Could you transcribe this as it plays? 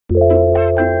Come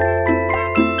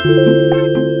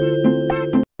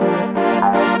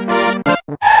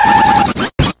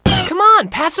on,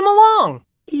 pass him along.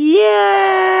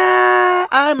 Yeah,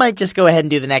 I might just go ahead and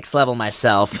do the next level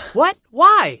myself. What?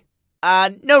 Why?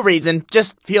 No reason.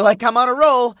 Just feel like I'm on a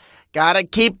roll. Gotta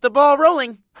keep the ball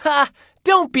rolling. Ha!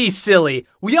 Don't be silly.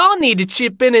 We all need to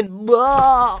chip in and...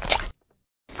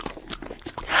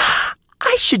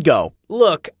 I should go.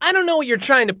 Look, I don't know what you're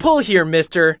trying to pull here,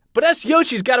 mister, but us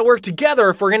Yoshis gotta work together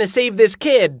if we're gonna save this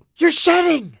kid. You're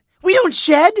shedding. We don't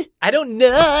shed. I don't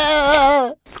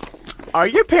know. Are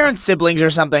your parents siblings or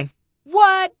something?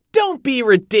 What? Don't be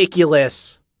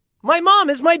ridiculous. My mom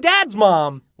is my dad's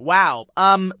mom. Wow.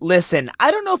 Listen,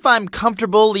 I don't know if I'm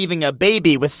comfortable leaving a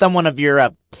baby with someone of your,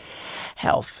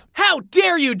 health. How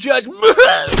dare you judge...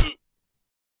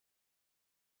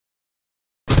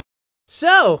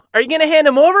 So, are you gonna hand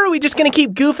him over, or are we just gonna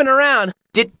keep goofing around?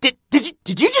 Did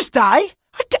you just die?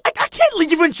 I can't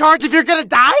leave you in charge if you're gonna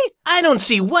die! I don't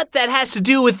see what that has to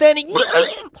do with any... Give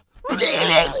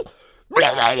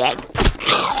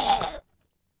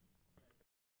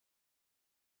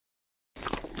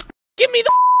me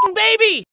the baby!